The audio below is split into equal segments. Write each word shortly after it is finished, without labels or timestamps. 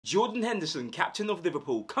Jordan Henderson, captain of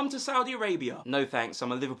Liverpool, come to Saudi Arabia. No thanks,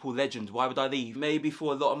 I'm a Liverpool legend. Why would I leave? Maybe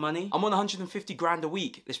for a lot of money. I'm on 150 grand a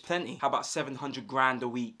week. There's plenty. How about 700 grand a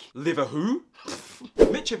week? Live a who?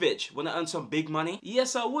 Mitrovic, wanna earn some big money?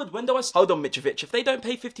 Yes, I would. When do I... Hold on, Mitrovic. If they don't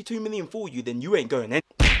pay 52 million for you, then you ain't going in.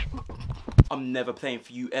 I'm never playing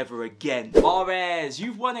for you ever again. Mahrez,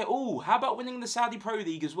 you've won it all. How about winning the Saudi Pro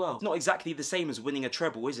League as well? It's not exactly the same as winning a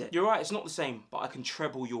treble, is it? You're right, it's not the same, but I can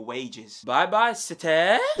treble your wages. Bye-bye,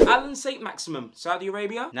 Cité. Alan St. Maximum, Saudi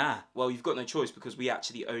Arabia? Nah, well, you've got no choice because we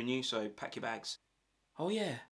actually own you, so pack your bags. Oh yeah.